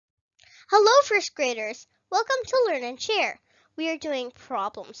Hello, first graders. Welcome to Learn and Share. We are doing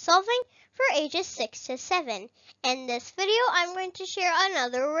problem solving for ages 6 to 7. In this video, I'm going to share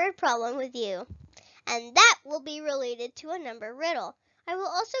another word problem with you. And that will be related to a number riddle. I will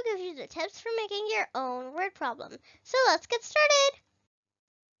also give you the tips for making your own word problem. So let's get started.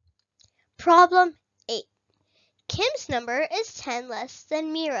 Problem 8. Kim's number is 10 less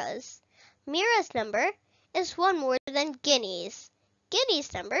than Meera's. Meera's number is 1 more than Ginny's.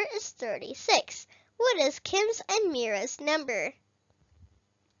 Ginny's number is 36. What is Kim's and Meera's number?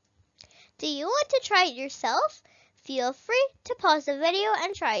 Do you want to try it yourself? Feel free to pause the video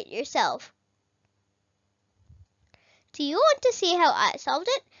and try it yourself. Do you want to see how I solved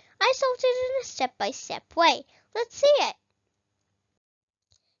it? I solved it in a step-by-step way. Let's see it.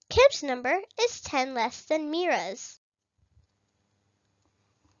 Kim's number is 10 less than Meera's.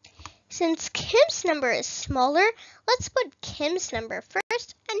 Since Kim's number is smaller, let's put Kim's number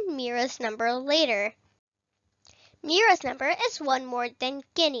first and Meera's number later. Meera's number is 1 more than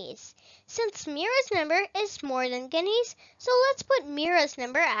Ginny's. Since Meera's number is more than Ginny's, so let's put Meera's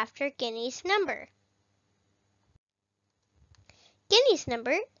number after Ginny's number. Ginny's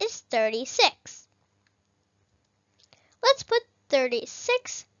number is 36. Let's put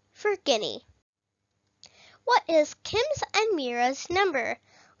 36 for Ginny. What is Kim's and Meera's number?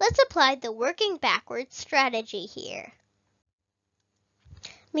 Let's apply the working backwards strategy here.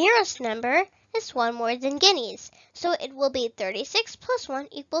 Meera's number is 1 more than Ginny's, so it will be 36 plus 1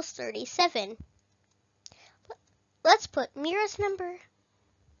 equals 37. Let's put Meera's number.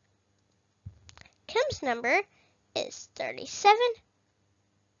 Kim's number is 37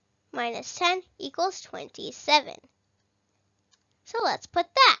 minus 10 equals 27. So let's put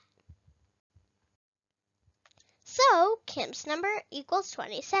that. So Kim's number equals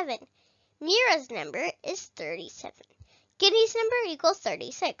 27. Meera's number is 37. Ginny's number equals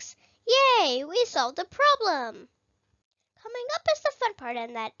 36. Yay! We solved the problem! Coming up is the fun part,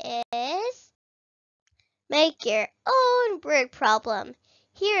 and that is make your own word problem.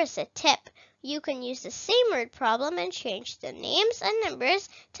 Here's a tip. You can use the same word problem and change the names and numbers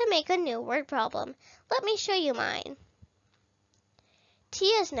to make a new word problem. Let me show you mine.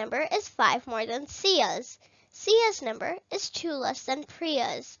 Tia's number is 5 more than Sia's. Sia's number is 2 less than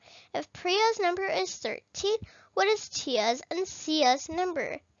Priya's. If Priya's number is 13, what is Tia's and Sia's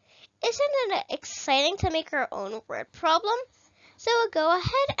number? Isn't it exciting to make our own word problem? So go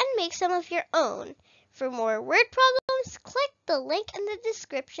ahead and make some of your own. For more word problems, click the link in the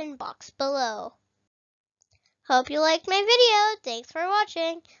description box below. Hope you liked my video. Thanks for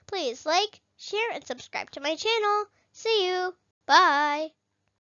watching. Please like, share, and subscribe to my channel. See you. Bye.